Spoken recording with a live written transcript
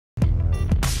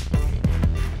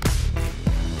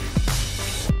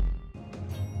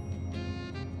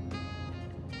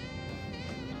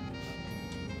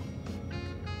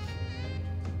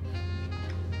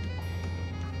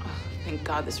Thank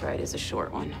God this ride is a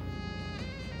short one.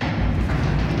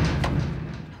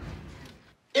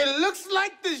 It looks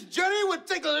like this journey would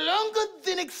take longer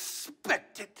than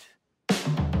expected. Dude,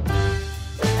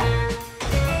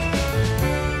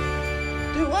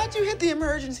 why'd you hit the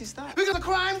emergency stop? Because a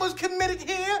crime was committed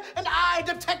here, and I,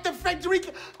 Detective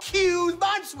Frederick Hughes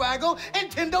Bonswaggle,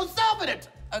 intend on solving it.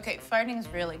 Okay, farting is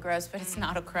really gross, but it's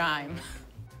not a crime.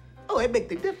 Oh, it makes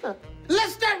the difference.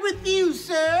 Let's start with you,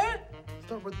 sir.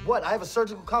 Start with what? I have a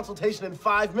surgical consultation in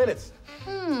 5 minutes.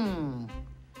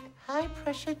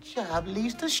 High-pressure job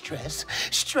leads to stress.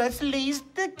 Stress leads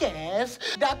to gas.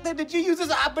 Doctor, did you use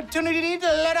this opportunity to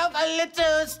let off a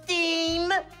little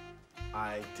steam?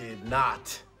 I did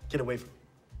not. Get away from me.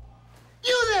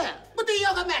 You there, with the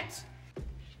yoga mat.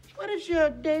 What is your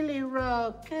daily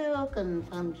raw kill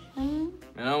consumption?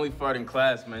 Man, I only fart in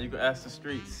class, man. You can ask the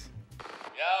streets.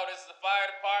 Yo, this is the fire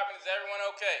department. Is everyone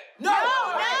okay? No!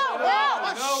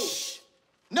 Shh!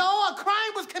 No, a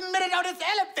crime was committed on this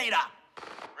elevator.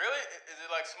 Really? Is it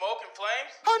like smoke and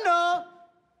flames? Oh, no.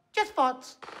 Just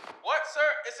farts. What, sir?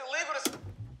 It's illegal to...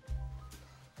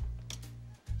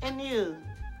 And you,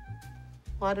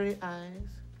 watery eyes,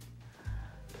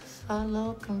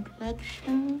 sallow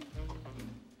complexion,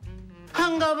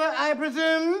 hungover, I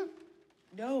presume?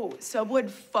 No, someone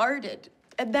farted.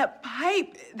 And that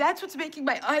pipe, that's what's making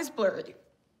my eyes blurry.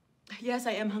 Yes,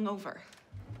 I am hungover.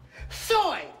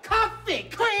 Soy, coffee,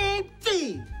 cream,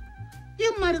 tea.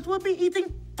 You might as well be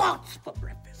eating farts for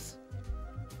breakfast.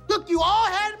 Look, you all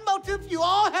had motive, you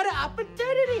all had an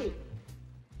opportunity.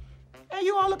 And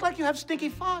you all look like you have stinky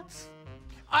farts.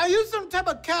 Are you some type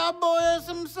of cowboy of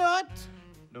some sort?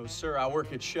 No, sir, I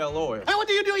work at Shell Oil. And what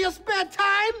do you do in your spare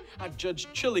time? I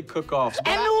judge chili cook-offs.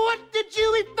 And what did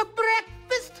you eat for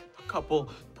breakfast? A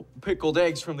couple pickled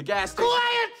eggs from the gas station.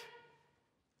 Quiet!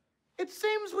 It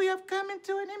seems we have come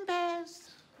into an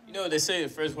impasse. You know what they say, the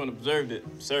first one observed it,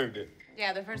 served it.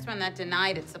 Yeah, the first one that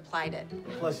denied it supplied it.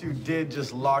 Plus, you did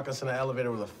just lock us in an elevator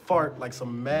with a fart like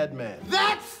some madman.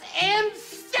 That's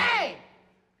insane!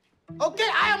 Okay,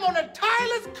 I am on a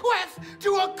tireless quest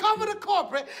to uncover the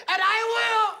culprit, and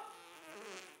I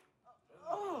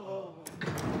will...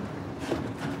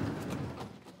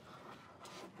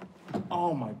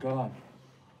 Oh, my God.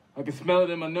 I can smell it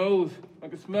in my nose. I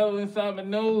can smell it inside my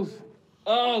nose.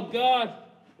 Oh, God.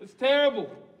 It's terrible.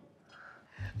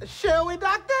 Shall we,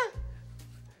 doctor?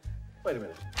 Wait a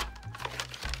minute.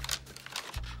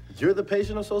 You're the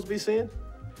patient I'm supposed to be seeing?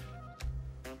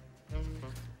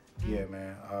 Yeah,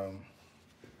 man.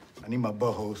 I need my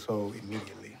butthole sold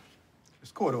immediately.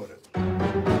 It's court order.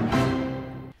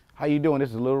 How you doing? This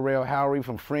is Lil Rel Howery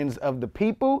from Friends of the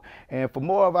People. And for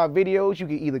more of our videos, you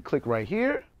can either click right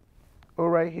here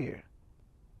or right here.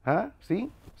 Huh?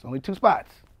 See? It's only 2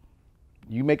 spots.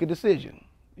 You make a decision,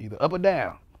 either up or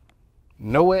down.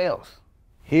 Nowhere else.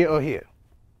 Here or here.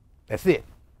 That's it.